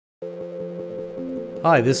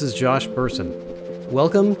Hi, this is Josh Burson.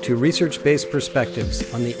 Welcome to Research-Based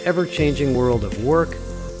Perspectives on the ever-changing world of work,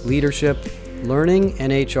 leadership, learning,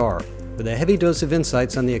 and HR, with a heavy dose of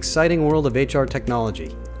insights on the exciting world of HR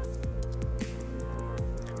technology.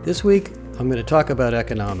 This week, I'm going to talk about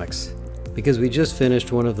economics, because we just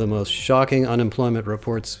finished one of the most shocking unemployment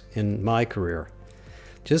reports in my career.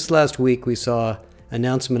 Just last week, we saw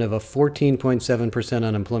announcement of a 14.7%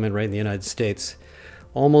 unemployment rate in the United States.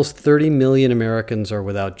 Almost 30 million Americans are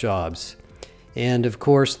without jobs. And of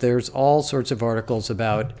course, there's all sorts of articles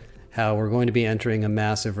about how we're going to be entering a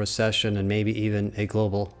massive recession and maybe even a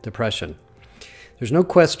global depression. There's no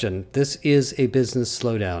question this is a business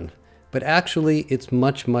slowdown, but actually it's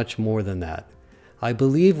much, much more than that. I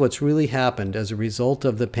believe what's really happened as a result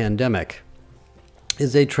of the pandemic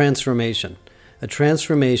is a transformation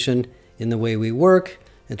in the way we work,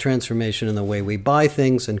 a transformation in the way we buy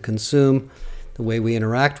things and consume, the way we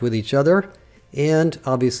interact with each other, and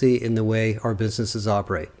obviously in the way our businesses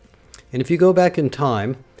operate. And if you go back in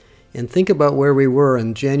time and think about where we were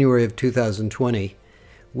in January of 2020,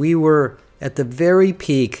 we were at the very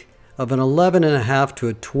peak of an 11.5 to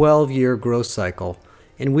a 12-year growth cycle,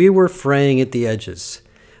 and we were fraying at the edges.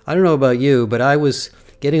 I don't know about you, but I was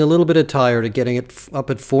getting a little bit tired of getting up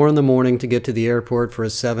at 4 in the morning to get to the airport for a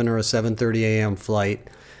 7 or a 7:30 a.m. flight,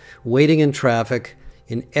 waiting in traffic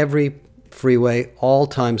in every freeway all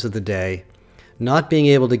times of the day, not being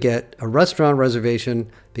able to get a restaurant reservation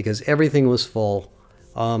because everything was full,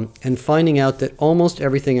 and finding out that almost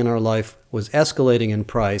everything in our life was escalating in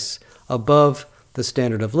price above the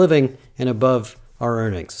standard of living and above our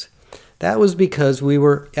earnings. That was because we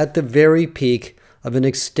were at the very peak of an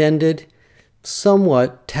extended,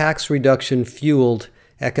 somewhat tax reduction fueled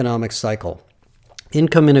economic cycle.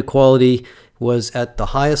 Income inequality was at the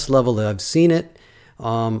highest level that I've seen it.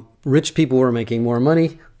 Rich people were making more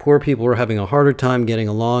money. Poor people were having a harder time getting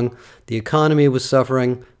along. The economy was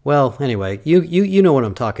suffering. Well, anyway, you know what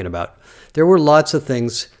I'm talking about. There were lots of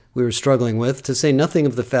things we were struggling with, to say nothing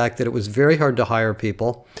of the fact that it was very hard to hire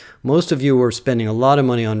people. Most of you were spending a lot of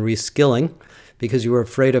money on reskilling because you were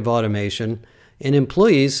afraid of automation. And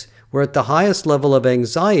employees were at the highest level of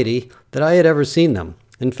anxiety that I had ever seen them.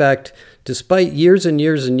 In fact, despite years and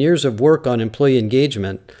years and years of work on employee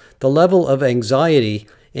engagement, the level of anxiety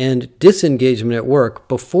and disengagement at work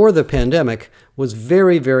before the pandemic was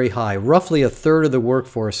very, very high. Roughly a third of the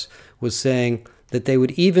workforce was saying that they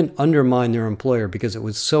would even undermine their employer because it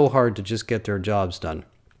was so hard to just get their jobs done.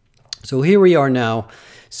 So here we are now,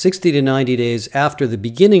 60 to 90 days after the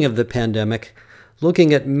beginning of the pandemic,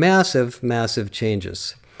 looking at massive, massive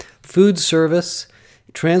changes. Food service,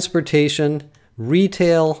 transportation,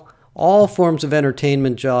 retail, all forms of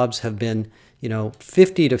entertainment jobs have been,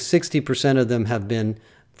 50 to 60% of them have been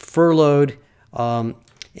furloughed.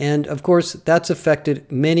 And of course, that's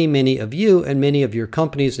affected many, many of you and many of your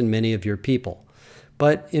companies and many of your people.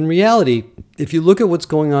 But in reality, if you look at what's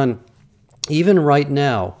going on, even right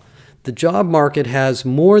now, the job market has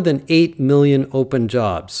more than 8 million open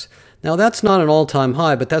jobs. Now, that's not an all-time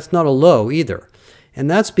high, but that's not a low either. And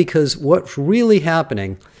that's because what's really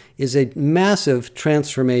happening is a massive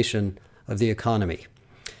transformation of the economy.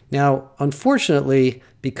 Now, unfortunately,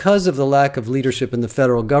 because of the lack of leadership in the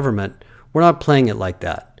federal government, we're not playing it like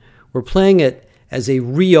that. We're playing it as a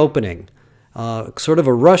reopening, sort of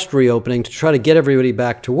a rushed reopening to try to get everybody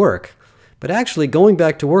back to work. But actually, going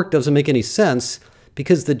back to work doesn't make any sense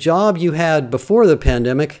because the job you had before the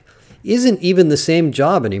pandemic isn't even the same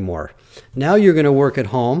job anymore. Now you're going to work at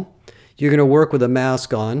home. You're going to work with a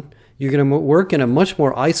mask on. You're going to work in a much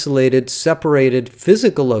more isolated, separated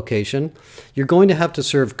physical location. You're going to have to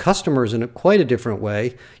serve customers in quite a different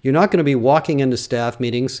way. You're not going to be walking into staff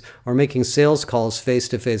meetings or making sales calls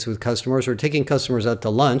face-to-face with customers or taking customers out to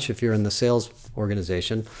lunch if you're in the sales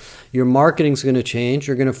organization. Your marketing's going to change.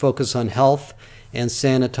 You're going to focus on health and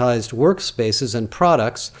sanitized workspaces and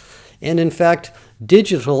products. And in fact,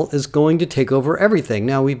 digital is going to take over everything.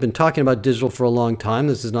 Now, we've been talking about digital for a long time.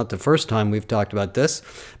 This is not the first time we've talked about this.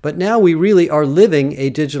 But now we really are living a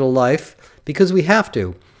digital life because we have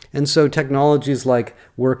to. And so technologies like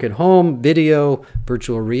work at home, video,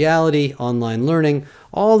 virtual reality, online learning,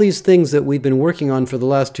 all these things that we've been working on for the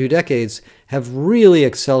last 2 decades have really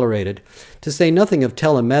accelerated. To say nothing of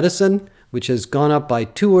telemedicine, which has gone up by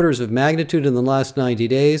 2 orders of magnitude in the last 90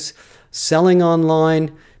 days, selling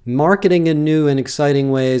online, marketing in new and exciting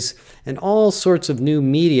ways, and all sorts of new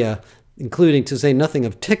media, including, to say nothing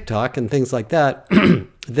of TikTok and things like that,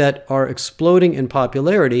 that are exploding in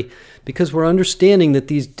popularity because we're understanding that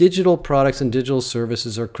these digital products and digital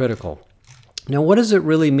services are critical. Now, what does it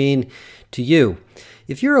really mean to you?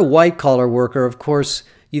 If you're a white-collar worker, of course,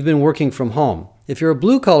 you've been working from home. If you're a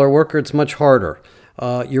blue-collar worker, it's much harder.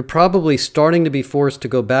 You're probably starting to be forced to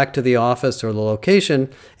go back to the office or the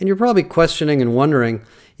location, and you're probably questioning and wondering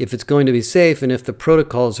if it's going to be safe and if the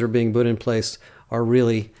protocols that are being put in place are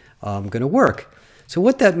really going to work. So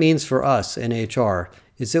what that means for us in HR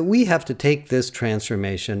is that we have to take this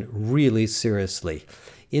transformation really seriously.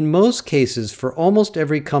 In most cases, for almost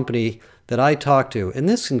every company that I talk to, and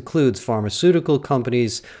this includes pharmaceutical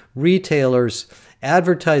companies, retailers,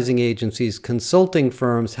 advertising agencies, consulting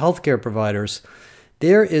firms, healthcare providers,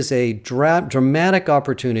 there is a dramatic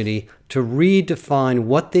opportunity to redefine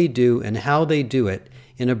what they do and how they do it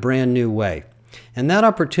in a brand new way. And that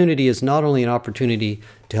opportunity is not only an opportunity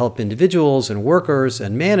to help individuals and workers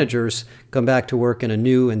and managers come back to work in a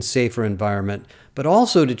new and safer environment, but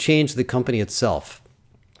also to change the company itself.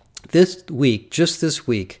 Just this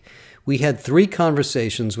week, we had 3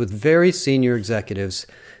 conversations with very senior executives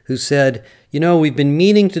who said, we've been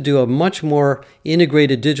meaning to do a much more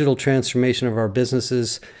integrated digital transformation of our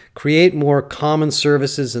businesses, create more common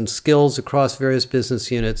services and skills across various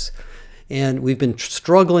business units, and we've been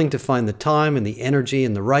struggling to find the time and the energy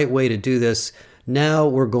and the right way to do this. Now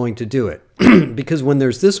we're going to do it. Because when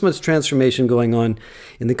there's this much transformation going on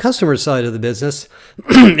in the customer side of the business,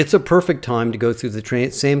 it's a perfect time to go through the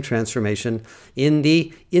same transformation in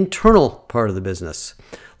the internal part of the business.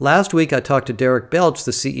 Last week, I talked to Derek Belch,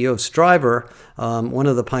 the CEO of Striver, one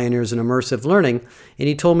of the pioneers in immersive learning, and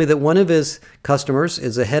he told me that one of his customers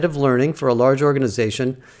is a head of learning for a large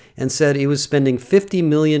organization and said he was spending $50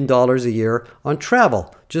 million a year on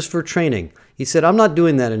travel just for training. He said, I'm not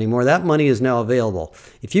doing that anymore. That money is now available.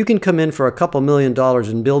 If you can come in for a couple $1 million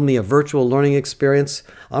and build me a virtual learning experience,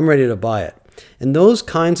 I'm ready to buy it. And those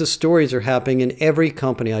kinds of stories are happening in every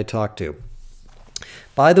company I talk to.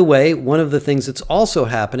 By the way, one of the things that's also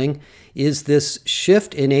happening is this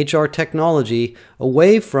shift in HR technology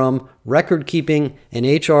away from record-keeping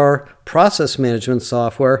and HR process management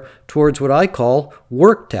software towards what I call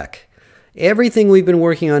work tech. Everything we've been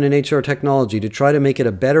working on in HR technology to try to make it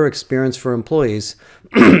a better experience for employees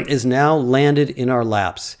is now landed in our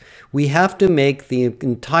laps. We have to make the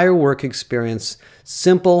entire work experience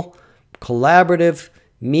simple, collaborative,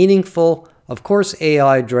 meaningful, of course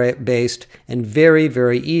AI-based, and very,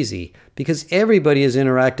 very easy, because everybody is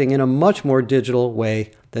interacting in a much more digital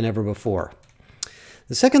way than ever before.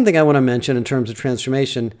 The second thing I want to mention in terms of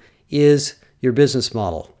transformation is your business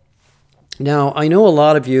model. Now, I know a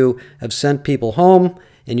lot of you have sent people home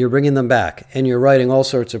and you're bringing them back and you're writing all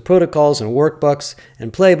sorts of protocols and workbooks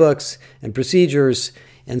and playbooks and procedures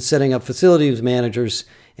and setting up facilities managers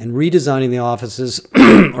and redesigning the offices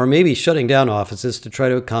or maybe shutting down offices to try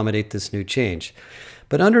to accommodate this new change.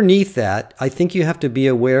 But underneath that, I think you have to be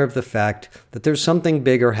aware of the fact that there's something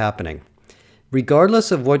bigger happening.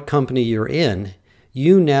 Regardless of what company you're in,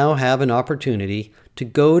 you now have an opportunity to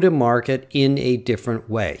go to market in a different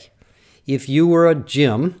way. If you were a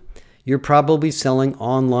gym, you're probably selling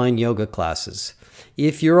online yoga classes.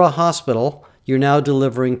 If you're a hospital, you're now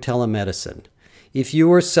delivering telemedicine. If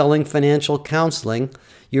you are selling financial counseling,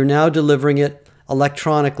 you're now delivering it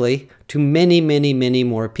electronically to many, many, many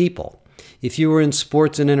more people. If you were in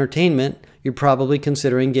sports and entertainment, you're probably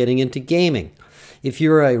considering getting into gaming. If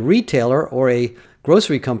you're a retailer or a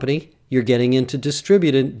grocery company, you're getting into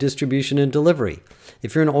distribution and delivery.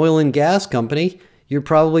 If you're an oil and gas company, you're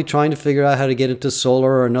probably trying to figure out how to get into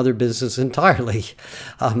solar or another business entirely.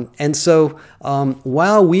 And so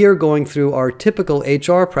while we are going through our typical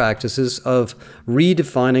HR practices of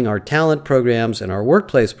redefining our talent programs and our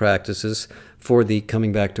workplace practices for the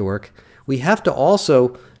coming back to work, we have to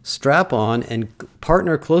also strap on and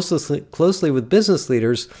partner closely with business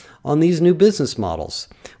leaders on these new business models.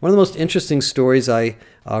 One of the most interesting stories I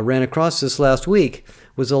ran across this last week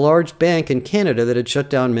was a large bank in Canada that had shut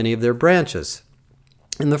down many of their branches.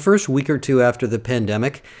 In the first week or two after the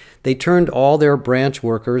pandemic, they turned all their branch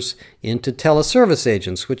workers into teleservice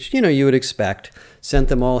agents, which, you would expect, sent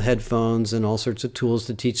them all headphones and all sorts of tools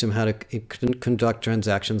to teach them how to conduct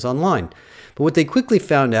transactions online. But what they quickly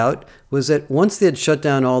found out was that once they had shut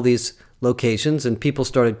down all these locations and people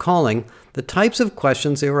started calling, the types of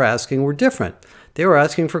questions they were asking were different. They were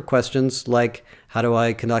asking for questions like, how do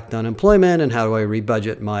I conduct unemployment, and how do I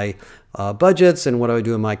rebudget my budgets, and what do I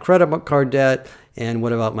do in my credit card debt, and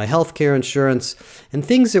what about my health care insurance, and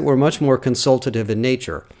things that were much more consultative in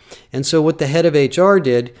nature. And so what the head of HR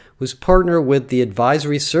did was partner with the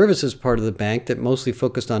advisory services part of the bank that mostly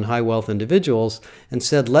focused on high wealth individuals and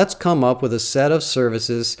said, let's come up with a set of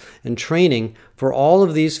services and training for all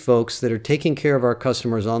of these folks that are taking care of our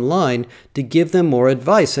customers online to give them more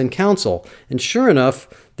advice and counsel. And sure enough,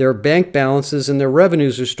 their bank balances and their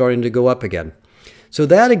revenues are starting to go up again. So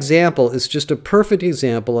that example is just a perfect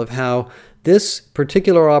example of how this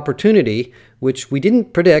particular opportunity, which we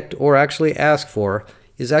didn't predict or actually ask for,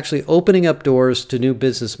 is actually opening up doors to new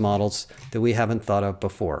business models that we haven't thought of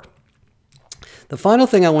before. The final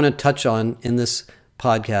thing I want to touch on in this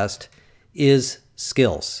podcast is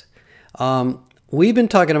skills. We've been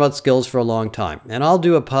talking about skills for a long time, and I'll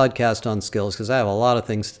do a podcast on skills because I have a lot of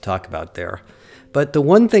things to talk about there. But the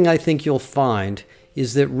one thing I think you'll find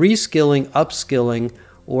is that reskilling, upskilling,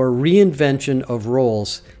 or reinvention of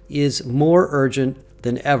roles is more urgent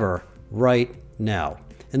than ever right now.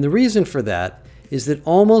 And the reason for that is that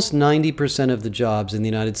almost 90% of the jobs in the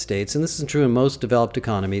United States, and this is true in most developed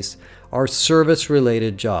economies, are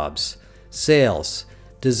service-related jobs. Sales,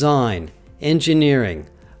 design, engineering,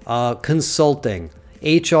 consulting,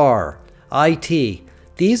 HR, IT.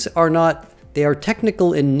 These are not, they are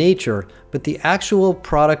technical in nature, but the actual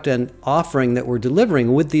product and offering that we're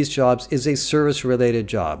delivering with these jobs is a service-related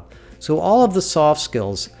job. So all of the soft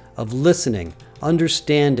skills of listening,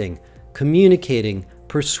 understanding, communicating,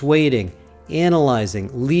 persuading, analyzing,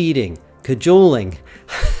 leading, cajoling,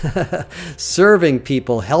 serving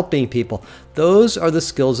people, helping people, those are the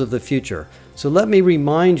skills of the future. So let me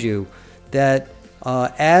remind you that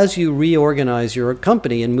as you reorganize your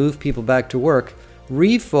company and move people back to work,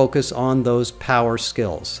 refocus on those power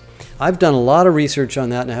skills. I've done a lot of research on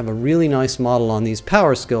that and I have a really nice model on these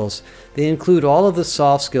power skills. They include all of the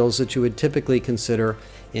soft skills that you would typically consider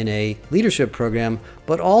in a leadership program,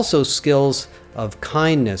 but also skills of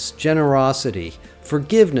kindness, generosity,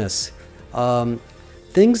 forgiveness.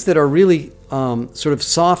 Things that are really sort of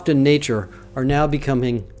soft in nature are now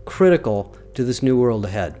becoming critical to this new world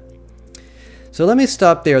ahead. So let me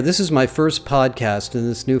stop there. This is my first podcast in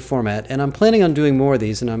this new format, and I'm planning on doing more of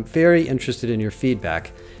these, and I'm very interested in your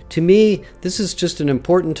feedback. To me, this is just an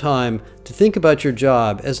important time to think about your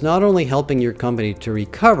job as not only helping your company to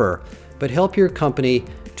recover, but help your company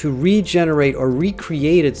to regenerate or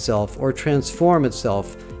recreate itself or transform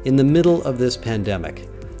itself in the middle of this pandemic.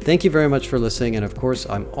 Thank you very much for listening, and of course,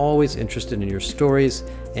 I'm always interested in your stories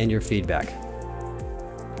and your feedback.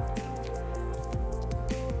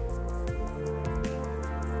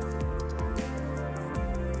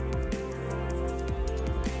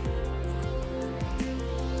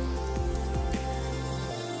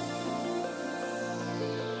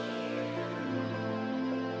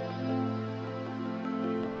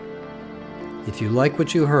 If you like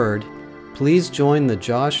what you heard, please join the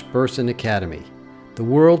Josh Bersin Academy, the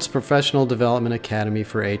world's professional development academy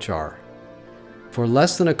for HR. For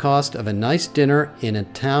less than a cost of a nice dinner in a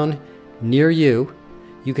town near you,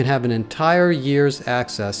 you can have an entire year's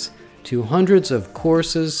access to hundreds of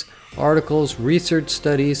courses, articles, research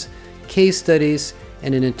studies, case studies,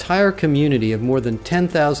 and an entire community of more than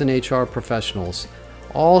 10,000 HR professionals,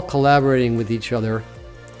 all collaborating with each other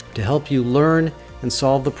to help you learn and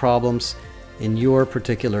solve the problems in your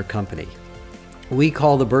particular company. We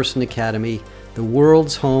call the Bersin Academy the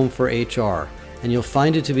world's home for HR, and you'll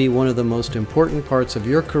find it to be one of the most important parts of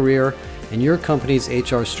your career and your company's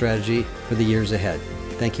HR strategy for the years ahead.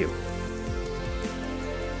 Thank you.